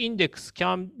same index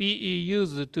can be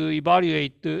used to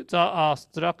evaluate the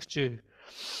structure.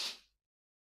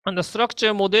 And the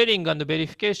structure modeling and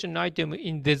verification item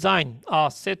in design are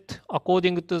set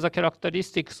according to the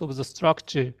characteristics of the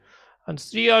structure. And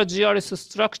 3RGRS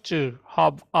structure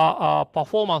have a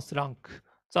performance rank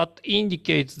that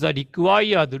indicates the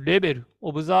required level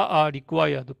of the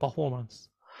required performance.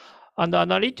 And the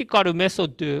analytical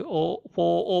method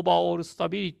for overall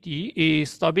stability is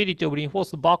stability of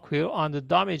reinforced backfill and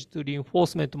damage to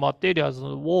reinforcement materials on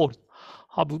the walls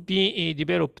have been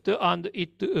developed and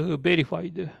it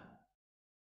verified.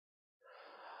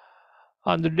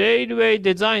 And railway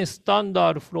design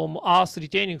standard from earth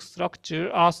retaining structure,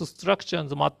 earth structure and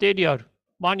material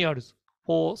manuals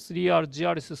for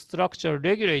 3RGRS structure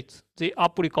regulates the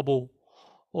applicable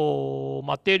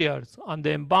materials and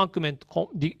the embankment,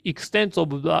 the extent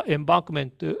of the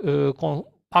embankment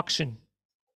compaction.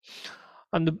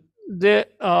 And the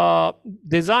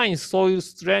design soil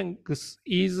strength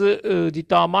is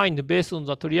determined based on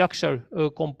the triaxial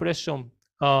compression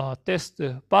test,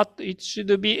 but it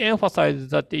should be emphasized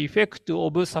that the effect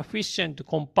of sufficient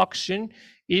compaction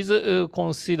is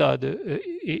considered,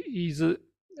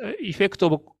 effect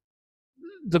of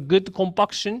the good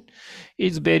compaction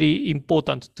is very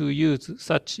important to use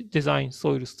such design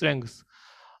soil strengths.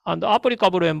 And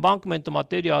applicable embankment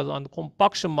materials and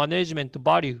compaction management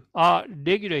value are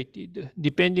regulated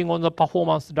depending on the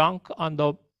performance rank and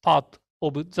the part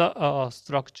of the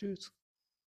structures.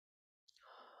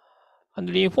 And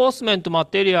reinforcement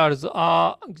materials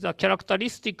are the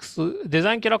characteristics,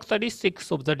 design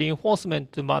characteristics of the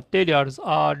reinforcement materials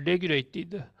are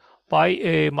regulated by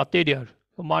a material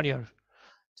manual.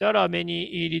 There are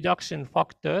many reduction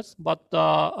factors, but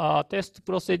test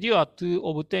procedure to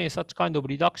obtain such kind of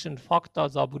reduction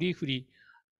factors are briefly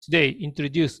today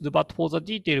introduced, but for the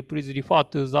detail, please refer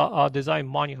to the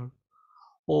design manual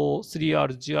or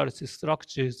 3RGRS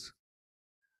structures.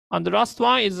 And the last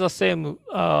one is the same.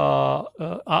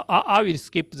 I will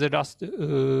skip the last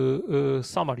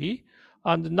summary.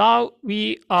 And now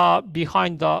we are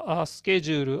behind the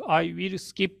schedule. I will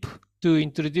skip to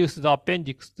introduce the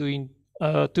appendix to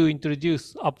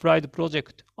introduce applied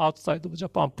project outside of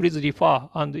Japan. Please refer,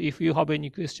 and if you have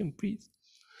any question, please.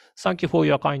 Thank you for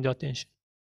your kind attention.